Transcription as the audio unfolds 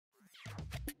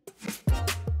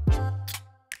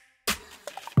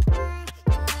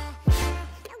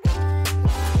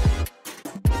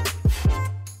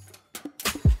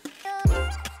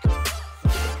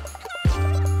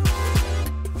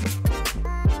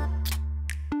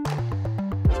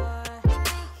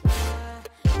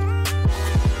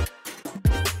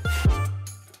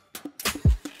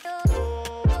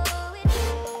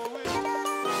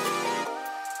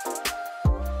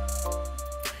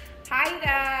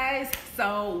guys,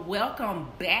 so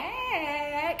welcome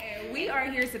back. And we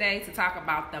are here today to talk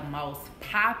about the most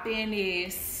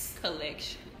poppin'est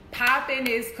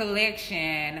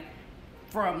collection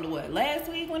from what,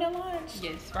 last week when it launched?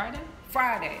 Yes, Friday,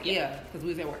 yep. Yeah, because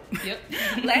we was at work. Yep.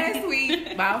 Last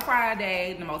week, about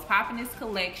Friday, the most poppin'est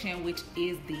collection, which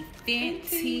is the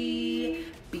Fenty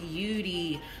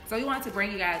Beauty. So we wanted to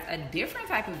bring you guys a different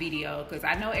type of video because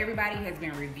I know everybody has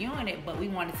been reviewing it, but we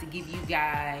wanted to give you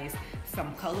guys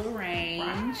some color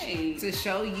range to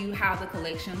show you how the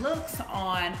collection looks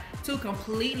on two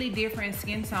completely different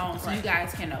skin tones, so you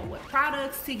guys can know what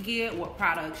products to get, what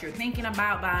products you're thinking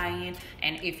about buying,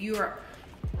 and if you're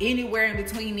anywhere in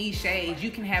between these shades, you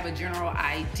can have a general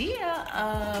idea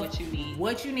of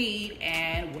what you need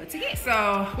and what to get.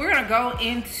 So we're gonna go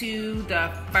into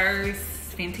the first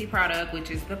Fenty product,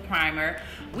 which is the primer.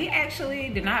 We actually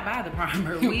did not buy the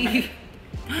primer. We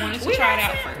wanted to try it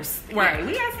out first. Right,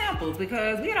 we got samples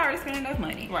because we had already spent enough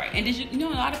money. Right, and did you know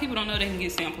a lot of people don't know they can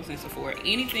get samples in Sephora.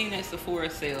 Anything that Sephora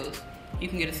sells, you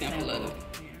can get a sample of.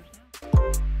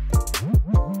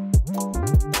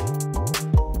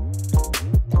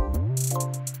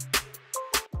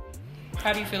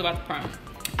 How do you feel about the primer?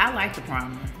 I like the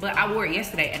primer, but I wore it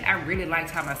yesterday and I really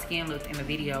liked how my skin looked in the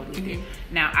video with it.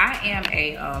 Now, I am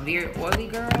a very oily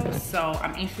girl, so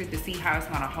I'm interested to see how it's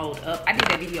gonna hold up. I did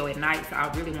that video at night, so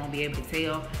I really won't be able to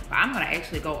tell, but I'm gonna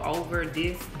actually go over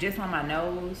this just on my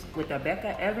nose with the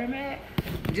Becca Evermatte,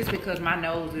 just because my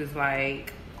nose is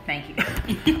like, thank you,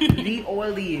 the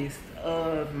oiliest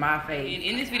of my face. And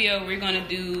in this video, we're gonna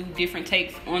do different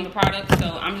takes on the product,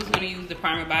 so I'm just gonna use the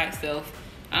primer by itself.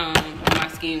 On my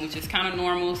skin, which is kind of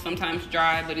normal, sometimes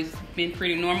dry, but it's been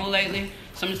pretty normal lately.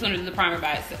 So I'm just gonna do the primer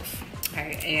by itself.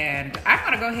 Okay, and I'm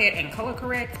gonna go ahead and color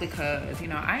correct because, you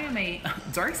know, I am a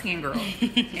dark skin girl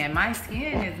and my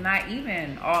skin is not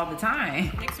even all the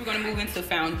time. Next, we're gonna move into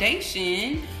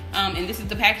foundation. And this is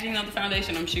the packaging of the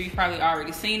foundation. I'm sure you've probably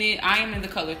already seen it. I am in the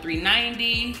color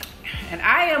 390. And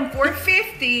I am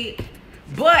 450,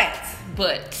 but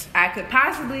I could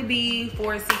possibly be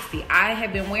 460. I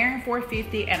have been wearing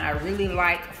 450 and I really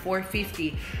like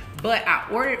 450, but I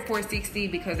ordered 460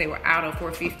 because they were out of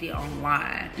 450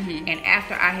 online. And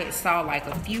after I had saw like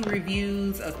a few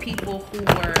reviews of people who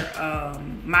were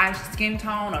my skin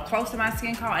tone or close to my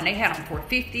skin tone, and they had on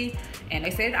 450 and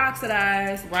they said it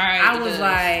oxidized. Right. I was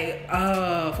like,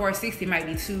 460 might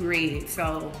be too red.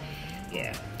 So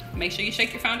yeah. Make sure you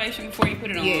shake your foundation before you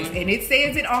put it on. Yes, and it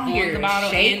says it on here. The bottle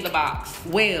shake and the box.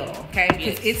 Well, okay,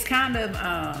 because it's kind of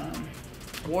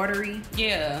watery.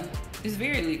 Yeah, it's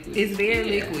very liquid. It's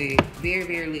very liquid,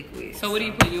 very liquid. So what do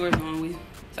you put yours on with?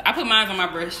 So I put mine on my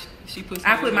brush. She puts.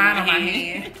 I put mine on my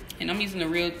hand. And I'm using the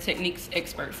Real Techniques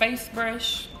Expert Face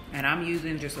Brush. And I'm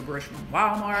using just a brush from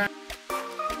Walmart.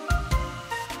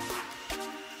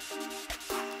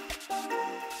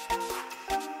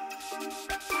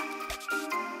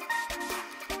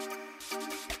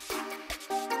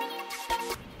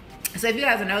 So if you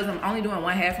guys know, I'm only doing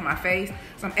one half of my face.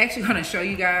 So I'm actually gonna show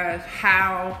you guys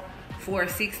how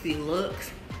 460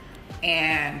 looks.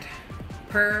 And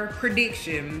per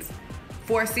predictions,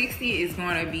 460 is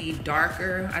gonna be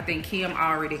darker. I think Kim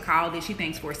already called it. She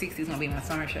thinks 460 is gonna be my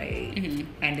summer shade.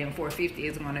 And then 450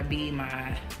 is gonna be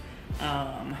my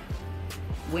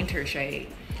winter shade.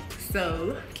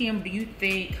 So Kim, do you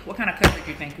think, what kind of coverage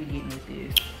do you think we're getting with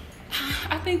this?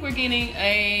 I think we're getting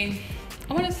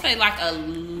I want to say like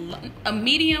a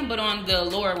medium, but on the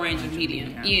lower range of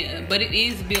medium. Yeah, but it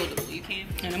is buildable. You can.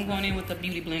 And I'm going in with a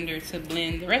beauty blender to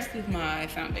blend the rest of my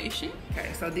foundation.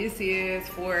 Okay, so this is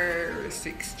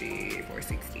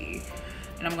 460.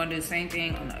 And I'm going to do the same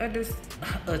thing on the other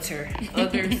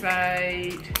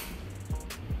side.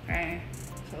 Okay,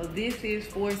 so this is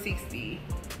 460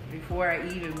 before I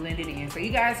even blend it in. So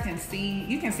you guys can see,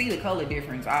 the color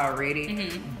difference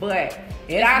already, but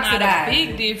it oxidizes. Not a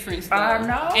big difference though. I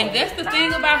know. And that's the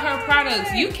thing about her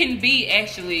products. You can be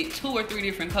actually 2 or 3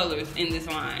 different colors in this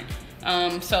line.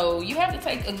 So you have to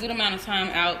take a good amount of time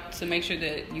out to make sure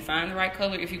that you find the right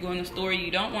color. If you go in the store, you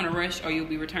don't want to rush or you'll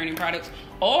be returning products.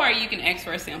 Or you can ask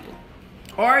for a sample.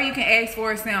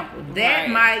 That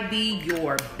might be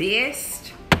your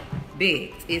best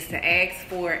bet, is to ask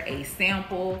for a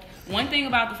sample. One thing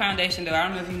about the foundation though, I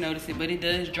don't know if you noticed it, but it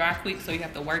does dry quick, so you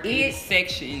have to work in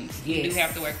sections. You do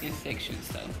have to work in sections.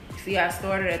 So see, I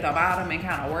started at the bottom and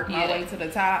kind of worked my way to the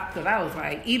top, because I was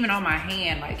like, even on my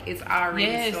hand, like it's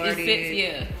already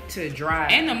started to dry.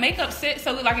 And the makeup set,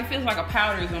 so like it feels like a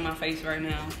powder is on my face right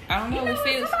now. I don't know, it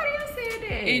feels. Somebody else said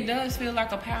that. It does feel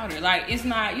like a powder. Like it's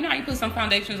not, you know how you put some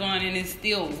foundations on and it's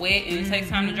still wet and it takes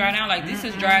time to dry down. Like this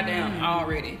is dried down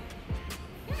already.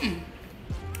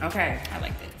 Okay. I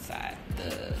like that side,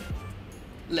 the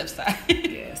left side.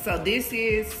 Yeah. So this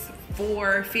is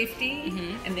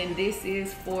 $4.50, and then this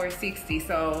is $4.60.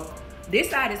 So this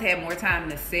side has had more time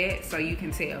to set, so you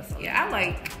can tell. So yeah, I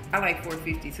like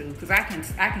 $4.50 too, because I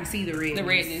can see the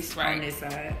redness right on this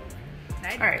side.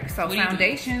 All right, so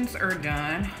foundations are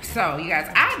done. So you guys,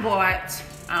 I bought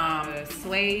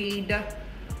Suede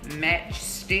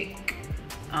Matchstick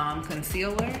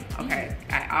concealer. Okay,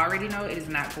 I already know it is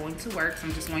not going to work, so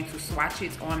I'm just going to swatch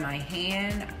it on my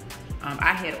hand.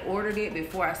 I had ordered it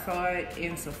before I saw it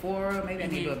in Sephora. Maybe I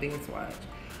need to do a big swatch.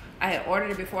 I had ordered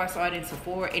it before I saw it in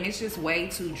Sephora, and it's just way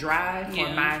too dry for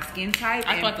my skin type.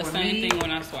 I thought the same thing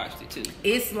when I swatched it too.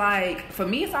 It's like, for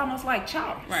me, it's almost like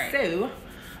chalk. Right. So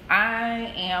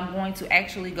I am going to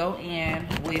actually go in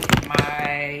with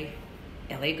my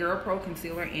LA Girl Pro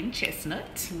Concealer in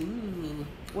Chestnut. Ooh.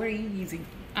 What are you using?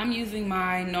 I'm using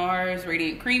my NARS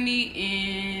Radiant Creamy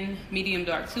in Medium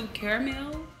Dark 2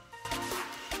 Caramel.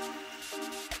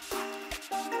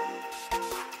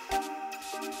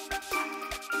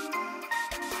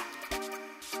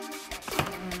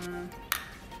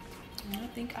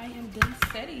 I think I am done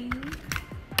setting.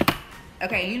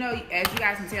 Okay, you know, as you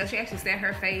guys can tell, she actually set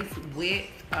her face with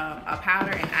a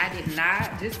powder, and I did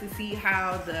not, just to see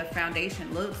how the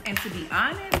foundation looks. And to be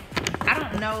honest, I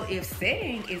don't know if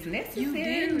setting is necessary. You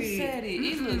didn't set it.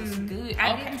 It looks good.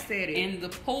 I didn't set it. And the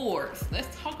pores.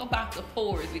 Let's talk about the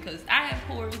pores, because I have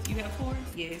pores. You have pores?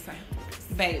 Yes, I have pores.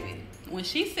 Baby, when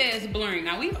she says blurring,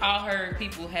 now we've all heard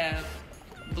people have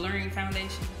blurring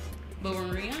foundations. But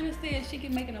when Rihanna said she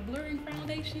can make it a blurring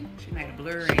foundation, she made a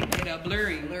blurring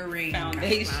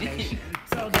foundation.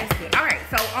 So that's good. All right,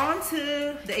 so on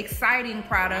to the exciting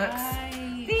products.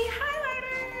 The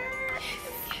highlighter.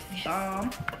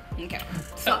 Yes. Okay.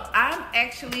 So I'm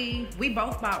actually, we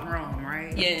both bought Rome,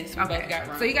 right? Yes, we both got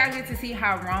Rome. So you guys get to see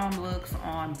how Rome looks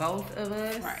on both of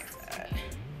us. Right.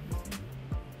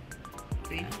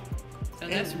 See? So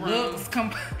it looks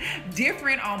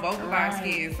different on both of our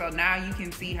skin. So now you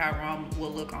can see how Rome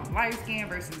will look on light skin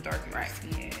versus darker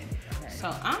skin. Okay.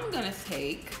 So I'm gonna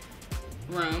take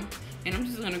Rome, and I'm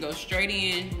just gonna go straight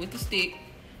in with the stick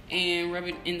and rub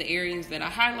it in the areas that I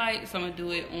highlight. So I'm gonna do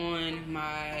it on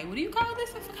my, what do you call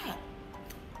this? I forgot.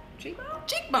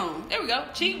 Cheekbone. There we go.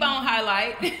 Cheekbone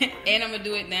highlight. And I'm gonna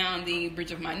do it down the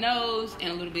bridge of my nose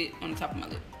and a little bit on the top of my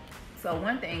lip. So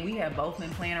one thing we have both been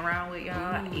playing around with,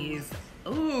 y'all, is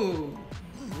ooh.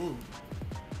 And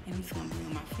I'm just gonna bring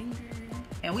on my finger.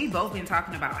 And we've both been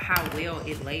talking about how well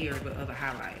it layers with other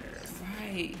highlighters.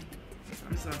 Right. So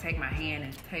I'm just gonna take my hand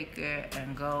and take it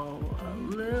and go a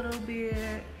little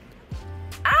bit.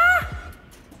 I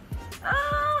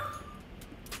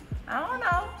don't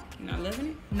know. You're not loving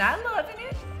it? Not loving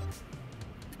it.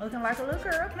 Looking like a little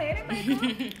girl playing it makeup. I'm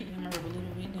gonna rub a little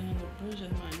bit down the bridge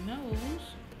of my nose.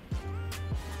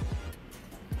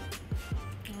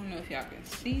 I don't know if y'all can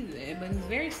see that, but it's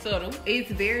very subtle.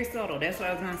 It's very subtle. That's what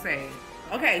I was gonna say.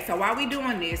 Okay, so while we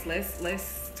doing this,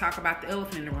 let's talk about the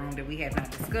elephant in the room that we have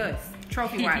not discussed.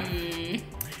 Trophy wife.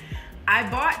 I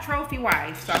bought Trophy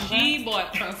wife. So she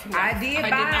bought Trophy wife. I did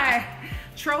buy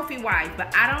Trophy wife,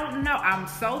 but I don't know. I'm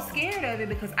so scared of it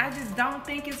because I just don't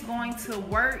think it's going to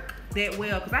work that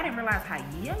well. Because I didn't realize how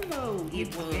yellow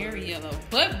it was. Very yellow,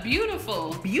 but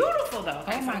beautiful. Beautiful though.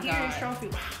 Oh my God. Trophy.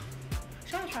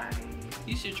 Should I try it?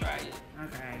 You should try it.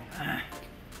 Okay.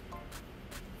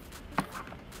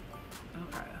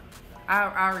 Okay.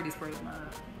 I already sprayed my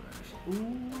brush.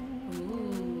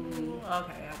 Ooh.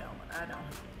 Okay, I don't.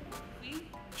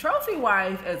 Trophy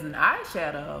wife as an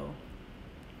eyeshadow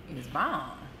is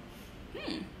bomb.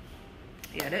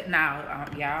 Yeah, that now,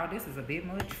 y'all, this is a bit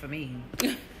much for me.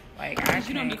 Like,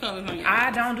 you don't do colors on your eyes.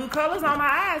 eyes. I don't do colors on my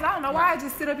eyes. I don't know why I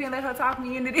just sit up here and let her talk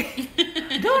me into this. Do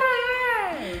it on your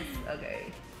eyes.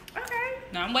 Okay.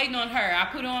 Now I'm waiting on her. I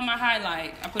put on my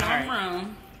highlight. I put on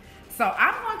Rome. So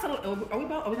I'm going to. Are we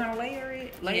going to layer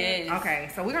it? Yes. Okay.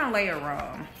 So we're going to layer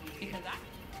Rome. Because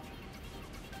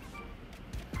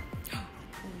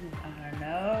I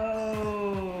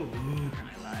know.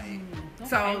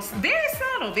 So very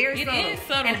subtle. Very subtle. It is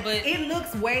subtle, and but it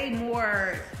looks way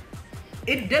more.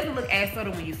 It doesn't look as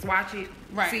subtle when you swatch it.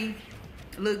 Right. See,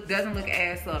 doesn't look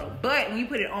as subtle, but when you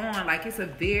put it on, like, it's a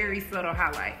very subtle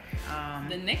highlight.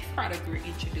 The next product we're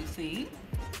introducing,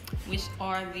 which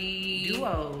are the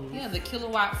duos. Yeah, the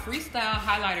Killawatt Freestyle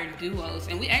Highlighter Duos,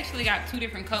 and we actually got 2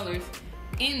 different colors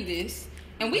in this,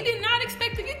 and we did not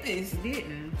expect to get this.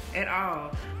 Didn't at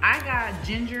all. I got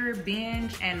Ginger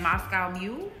Binge and Moscow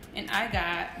Mule, and I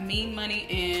got Mean Money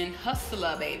and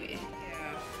Hustla, baby.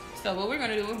 So what we're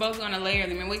gonna do, we're both gonna layer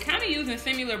them, and we're kind of using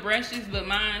similar brushes, but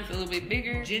mine's a little bit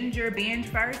bigger. Ginger binge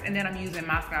first, and then I'm using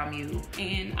Moscow Mule.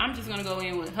 And I'm just gonna go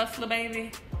in with Hustla,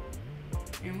 baby,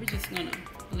 and we're just gonna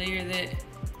layer that.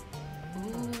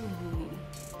 Ooh.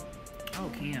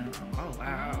 Oh, Kim. Oh,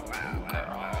 wow,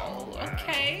 wow.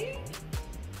 Okay.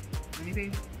 Let me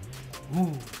see.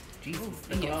 Ooh, Jesus.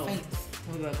 Ooh, in your face.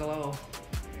 Ooh, the glow.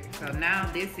 So now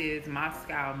this is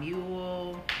Moscow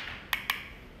Mule.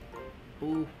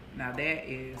 Ooh, now that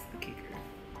is the kicker.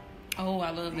 Oh,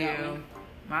 I love that one.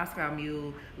 Moscow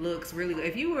Mule looks really good.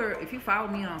 If you follow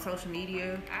me on social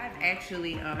media, I've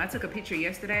actually I took a picture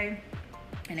yesterday,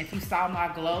 and if you saw my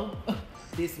glow,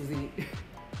 this was it.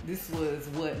 This was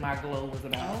what my glow was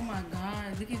about. Oh my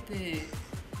God, look at that.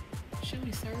 Should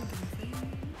we serve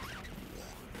them?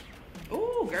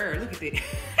 Ooh, girl, look at that.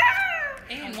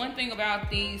 And one thing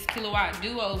about these Killawatt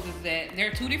duos is that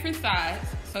they're two different sides.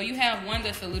 So you have one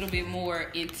that's a little bit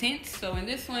more intense. So in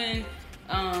this one,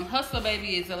 Hustla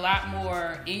Baby is a lot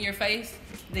more in your face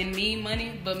than Mean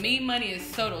Money. But Mean Money is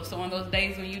subtle. So on those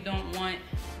days when you don't want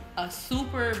a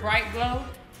super bright glow,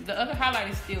 the other highlight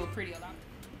is still pretty a lot.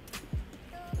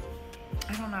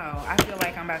 I don't know. I feel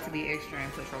like I'm about to be extra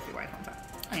and put Trophy Wife on top.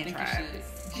 I think you should.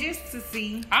 Just to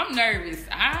see. I'm nervous.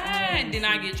 I did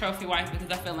not get Trophy Wife because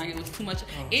I felt like it was too much.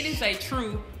 It is a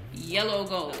true yellow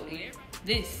gold.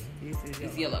 This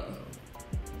is yellow.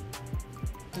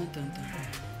 Dun, dun,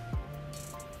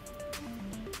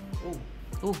 dun.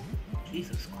 Ooh,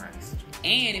 Jesus Christ.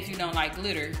 And if you don't like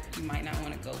glitter, you might not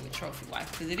want to go with Trophy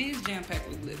Wife because it is jam-packed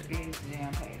with glitter. It is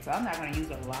jam-packed. So I'm not going to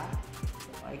use a lot.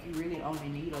 Like, you really only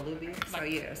need a little bit. So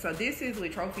yeah, so this is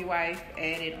with Trophy Wife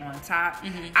added on top.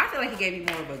 I feel like it gave me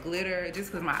more of a glitter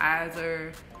just because my eyes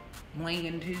are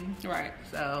blinging too. Right.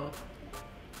 So,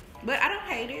 but I don't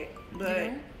hate it,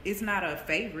 but it's not a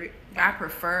favorite. I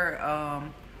prefer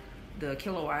the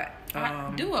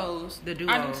Killawatt duos. The duos.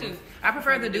 I do too. I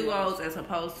prefer the duos as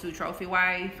opposed to Trophy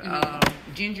Wife,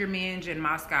 Ginger Minge, and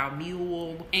Moscow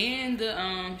Mule, and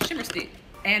the Shimmer Stick.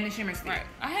 And the Shimmer Stick. Right.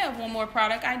 I have one more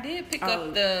product. I did pick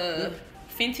up the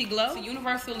Fenty Glow. It's a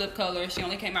universal lip color. She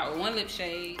only came out with one lip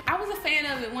shade. I was a fan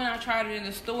of it when I tried it in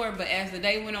the store, but as the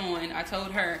day went on, I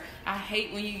told her, I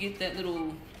hate when you get that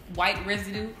little white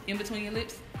residue in between your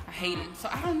lips. I hate it. So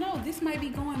I don't know. This might be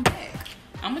going back.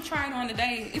 I'm going to try it on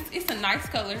today. It's a nice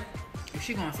color. If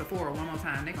she going Sephora one more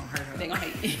time, they going to hurt her. They going to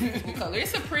hate it. Color.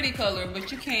 It's a pretty color,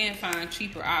 but you can find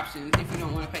cheaper options if you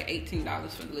don't want to pay $18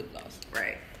 for the lip gloss.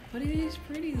 Right. But it is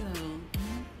pretty though.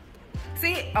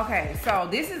 See, okay, so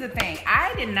this is the thing.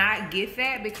 I did not get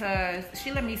that because she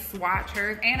let me swatch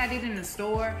hers, and I did it in the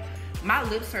store. My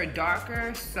lips are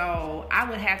darker, so I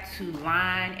would have to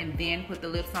line and then put the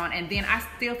lips on, and then I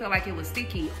still feel like it was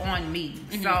sticky on me.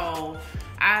 So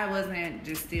I wasn't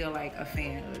just still like a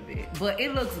fan of it. But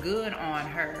it looks good on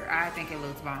her. I think it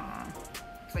looks bomb.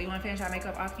 So you want to finish our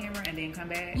makeup off camera and then come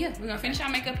back? Yeah, we're going to finish our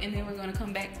makeup and then we're going to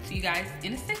come back to you guys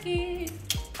in a second.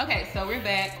 Okay, so we're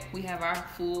back. We have our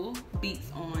full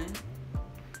beats on.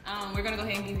 We're going to go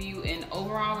ahead and give you an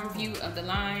overall review of the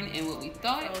line and what we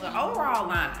thought. So the overall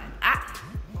line,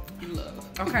 you love.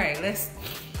 Okay, let's...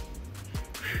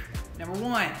 Number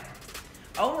one,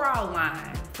 overall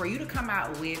line, for you to come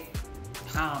out with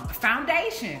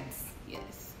foundations.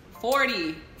 Yes.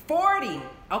 40.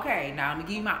 Okay, now I'm going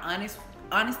to give you my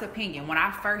honest opinion. When I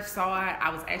first saw it,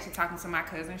 I was actually talking to my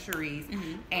cousin Cherise,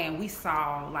 and we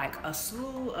saw like a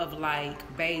slew of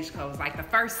like beige colors. Like the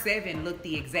first 7 looked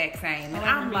the exact same, and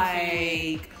I'm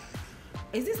like,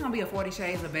 is this gonna be a 40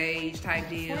 Shades of Beige type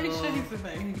deal? 40 Shades of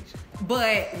Beige.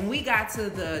 But when we got to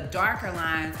the darker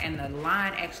lines and the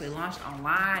line actually launched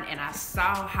online, and I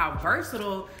saw how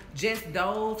versatile just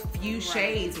those few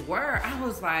shades were, I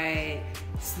was like,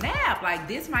 snap, like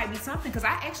this might be something, because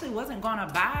I actually wasn't gonna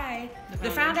buy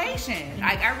the foundation.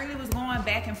 Like I really was going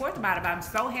back and forth about it, but I'm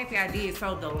so happy I did.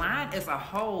 So the line as a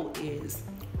whole is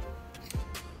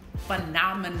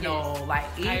phenomenal. Yes, like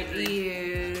it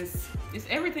is. It's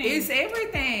everything. It's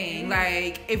everything.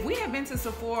 Like if we have been to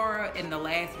Sephora in the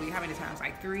last week, how many times?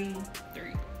 Like three.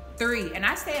 And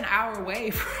I stay an hour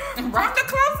away from the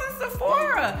closest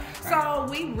Sephora. So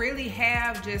we really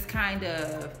have just kind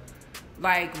of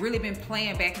like really been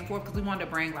playing back and forth because we wanted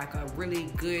to bring like a really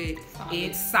good,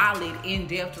 solid,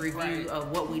 in-depth review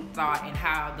of what we thought and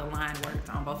how the line worked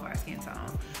on both of our skin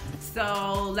tones.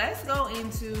 So let's go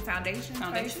into foundation.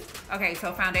 Okay,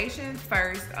 so foundations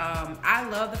first. I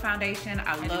love the foundation.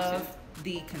 I love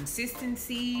the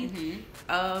consistency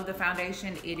of the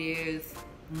foundation. It is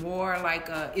more like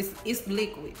it's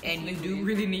liquid, and you do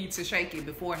really need to shake it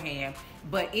beforehand.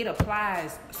 But it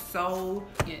applies so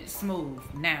smooth.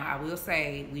 Now I will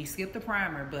say we skipped the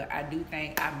primer, but I do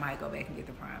think I might go back and get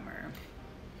the primer.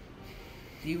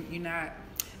 You not?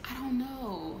 I don't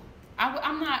know.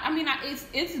 I'm not. I mean,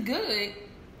 it's good.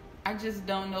 I just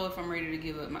don't know if I'm ready to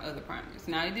give up my other primers.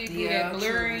 Now it did good at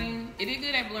blurring. True. It did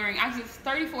good at blurring. It's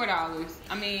 $34.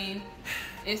 I mean,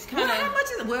 it's kind of how much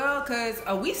is it? Well, because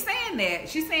we saying that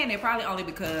she's saying that probably only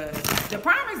because the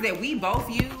primers that we both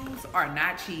use are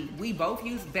not cheap. We both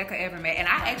use Becca Evermatte, and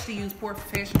I actually use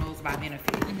Professionals by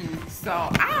Benefit. Mm-hmm. So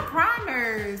our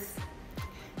primers.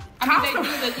 I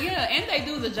mean, they do and they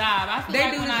do the job. I feel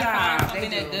like when I find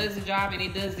something that does the job and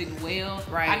it does it well,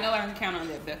 right. I know I can count on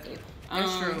that, Becca.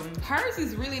 That's true. Hers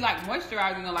is really like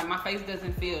moisturizing. Like my face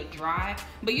doesn't feel dry.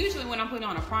 But usually when I'm putting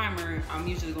on a primer, I'm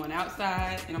usually going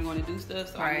outside and I'm going to do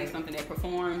stuff. So I need something that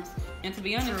performs. And to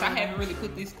be honest, I haven't really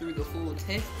put this through the full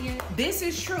test yet. This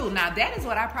is true. Now that is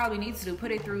what I probably need to do.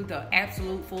 Put it through the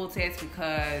absolute full test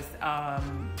because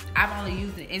I've only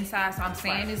used the inside, so I'm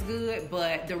saying it's good.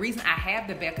 But the reason I have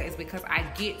the Becca is because I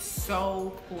get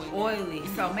so oily.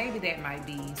 Mm-hmm. So maybe that might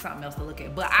be something else to look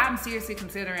at. But I'm seriously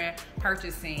considering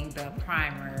purchasing the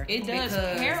primer. It does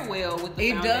pair well with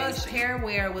the foundation. It does pair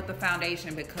well with the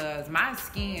foundation because my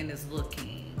skin is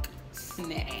looking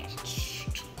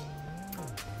snatched.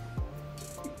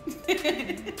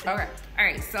 Okay. All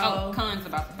right. So cons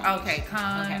about the foundation. Okay,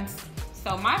 cons. Okay.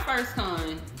 So my first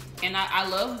con, and I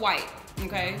love white.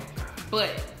 Okay, but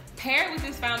paired with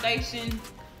this foundation,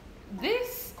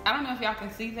 I don't know if y'all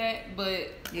can see that, but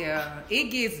yeah,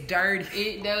 it gets dirty.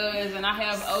 It does, and I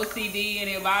have OCD, and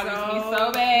it bothers me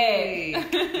so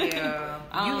bad.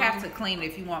 Yeah, you have to clean it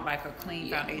if you want like a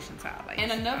clean foundation towel. Like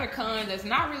and another con that's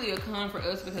not really a con for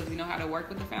us because we know how to work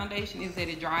with the foundation is that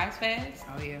it dries fast.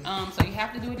 Oh yeah. So you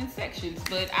have to do it in sections,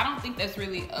 but I don't think that's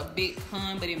really a big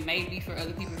con, but it may be for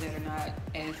other people that are not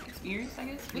as experienced, I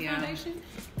guess, with foundation.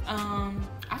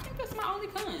 I think that's my only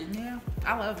con. Yeah,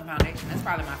 I love the foundation. That's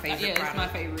probably my favorite. Yeah, it's my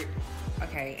favorite.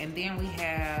 Okay, and then we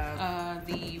have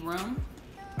the rum.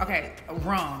 Okay,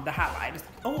 rum, the highlighters.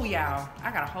 Oh, y'all,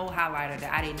 I got a whole highlighter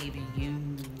that I didn't even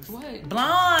use. What?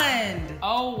 Blonde.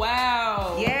 Oh,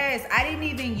 wow. Yes, I didn't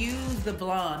even use the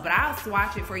blonde, but I'll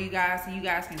swatch it for you guys so you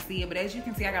guys can see it. But as you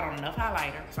can see, I got on enough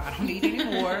highlighter, so I don't need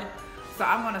any more. So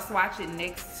I'm going to swatch it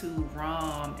next to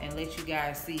rum and let you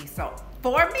guys see. So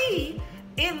for me,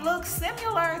 it looks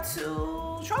similar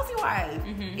to Trophy Wife.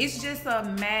 Mm-hmm. It's just a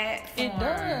matte form. It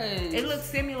does. It looks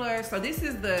similar. So this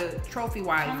is the Trophy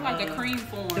Wife. Kind of like the cream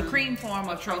form. The cream form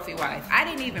of Trophy Wife. I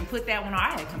didn't even put that one on.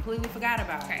 I had completely forgot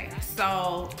about it.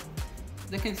 So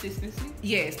the consistency?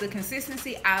 Yes, the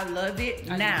consistency. I love it.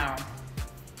 Now,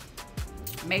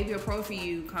 maybe a pro for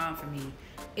you, con for me.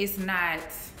 It's not,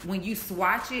 when you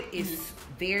swatch it, it's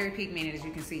very pigmented, as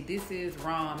you can see. This is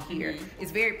rum here.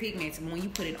 It's very pigmented. When you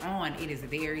put it on, it is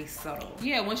very subtle.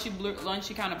 Yeah, once you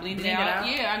kind of blend it out.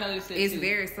 Yeah, I noticed it It's too.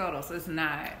 very subtle, so it's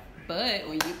not. But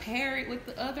when you pair it with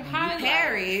the other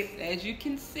highlights, as you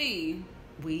can see,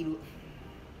 we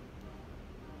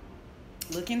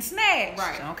looking snatched.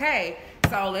 Right. Okay.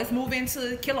 So let's move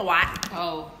into Killawatt.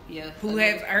 Oh, yeah. Who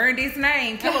have earned its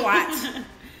name, Killawatt.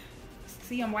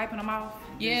 See, I'm wiping them off.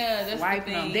 Yeah, that's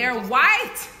wiping the thing. them. They're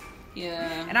white.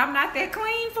 Yeah. And I'm not that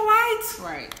clean for white.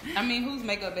 Right. I mean, whose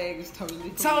makeup bag is totally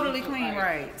clean? Totally clean,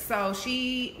 right. So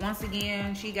she, once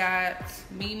again, she got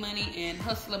Me Money and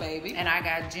Hustla Baby. And I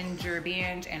got Ginger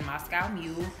Binge and Moscow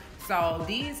Mule. So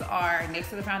these are,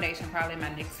 next to the foundation, probably my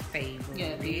next favorite.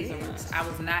 Yeah, these are nice. I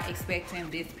was not expecting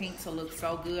this pink to look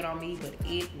so good on me, but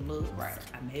it looks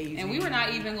amazing. And we were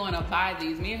not even going to buy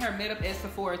these. Me and her met up at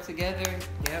Sephora together.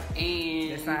 Yep.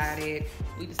 And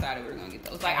we decided we were going to get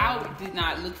those. Like, I did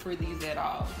not look for these at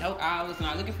all. Nope. I was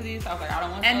not looking for these. I was like, I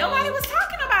don't want And those. nobody was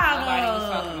talking about them. Nobody was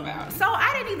talking about them. So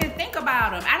I didn't even think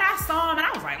about them. And I saw them and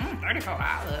I was like,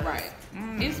 $34. Right.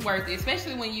 It's worth it,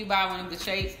 especially when you buy one of the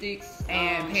shade sticks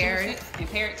and pair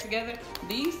it together.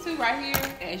 These two right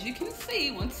here, as you can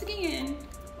see, once again,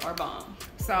 are bomb.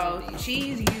 So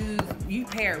you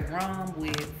paired rum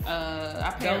with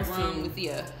I paired rum with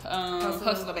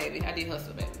Hustla Baby. I did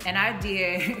Hustla Baby. And I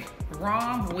did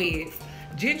rum with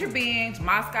Ginger Binge,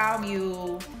 Moscow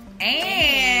Mule,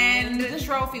 and the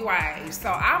Trophy Wife. So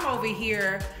I'm over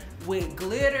here with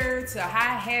glitter to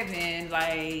high heaven,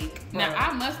 like. Now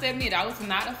I must admit, I was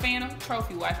not a fan of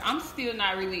Trophy Wife. I'm still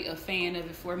not really a fan of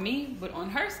it for me, but on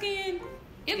her skin,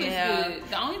 it looks good.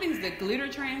 The only thing is the glitter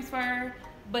transfer,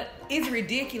 but it's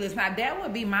ridiculous. Now that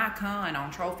would be my con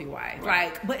on Trophy Wife,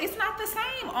 like, but it's not the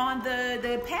same on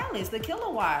the palettes, the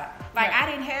Killawatt. Like I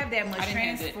didn't have that much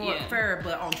transfer,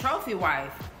 but on Trophy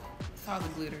Wife. Saw the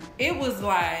glitter. It was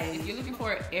like, if you're looking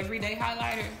for an everyday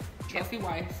highlighter, Trophy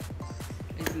Wife,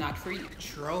 it's not for you.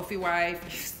 Trophy Wife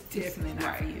is definitely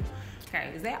not for you.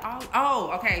 Okay, is that all?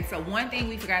 Oh, okay. So one thing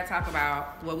we forgot to talk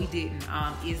about, well, we didn't,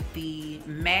 is the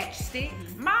match stick.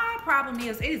 My problem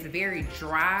is it is very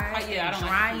dry and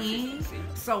drying. Like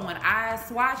so when I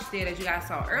swatched it, as you guys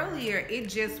saw earlier, it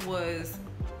just was,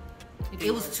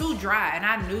 it was too dry. And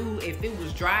I knew if it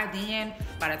was dry then,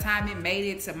 by the time it made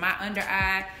it to my under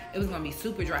eye, it was gonna be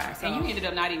super dry. So and you ended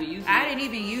up not even using it. I didn't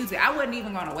even use it. I wasn't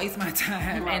even gonna waste my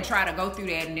time and try to go through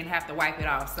that and then have to wipe it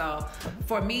off. So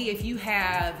for me, if you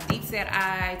have deep set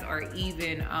eyes or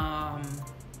even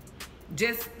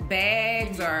just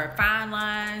bags or fine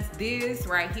lines, this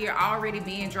right here already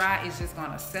being dry is just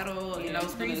gonna settle in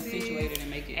those creases, accentuate it and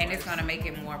make it and it's gonna make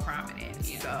it more prominent.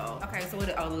 So okay, so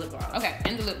what? Oh, the lip gloss. Okay,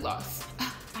 and the lip gloss.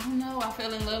 I don't know. I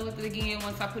fell in love with it again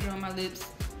once I put it on my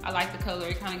lips. I like the color.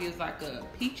 It kind of gives like a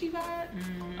peachy vibe.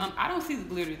 I don't see the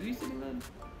glitter. Do you see the glitter?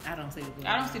 I don't see the glitter.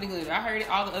 I don't see the glitter. I heard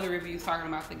all the other reviews talking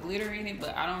about the glitter in it,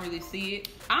 but I don't really see it.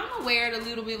 I'm gonna wear it a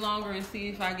little bit longer and see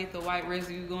if I get the white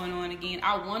residue going on again.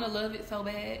 I want to love it so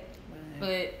bad,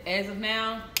 but as of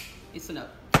now, it's a no.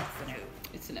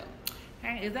 It's a no.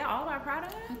 Hey, is that all our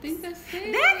products? I think that's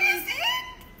it. That is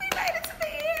it. We made it to the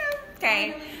end.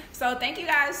 Okay. So thank you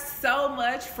guys so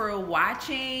much for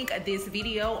watching this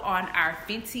video on our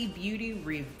Fenty Beauty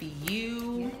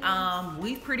review.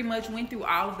 We pretty much went through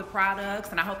all of the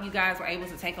products, and I hope you guys were able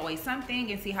to take away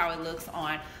something and see how it looks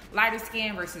on lighter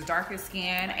skin versus darker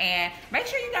skin. And make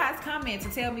sure you guys comment to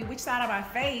tell me which side of my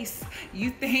face you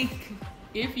think,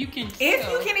 if you can tell. If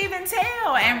you can even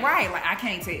tell. And like I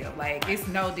can't tell. Like, it's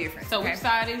no difference. So which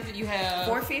side is it? You have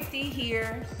 450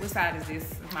 here. Which side is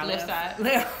this? My left side.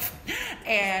 Left.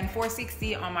 And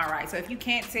 460 on my right. So if you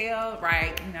can't tell,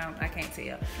 right, I can't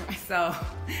tell. Right. So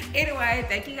anyway,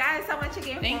 thank you guys so much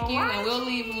again for watching. And we'll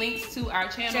leave links to our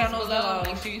channels below.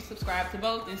 Make sure you subscribe to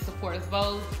both and support us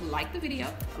both. Like the video.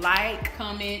 Like.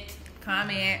 Comment.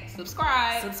 Comment.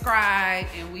 Subscribe. Subscribe.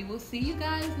 And we will see you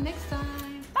guys next time.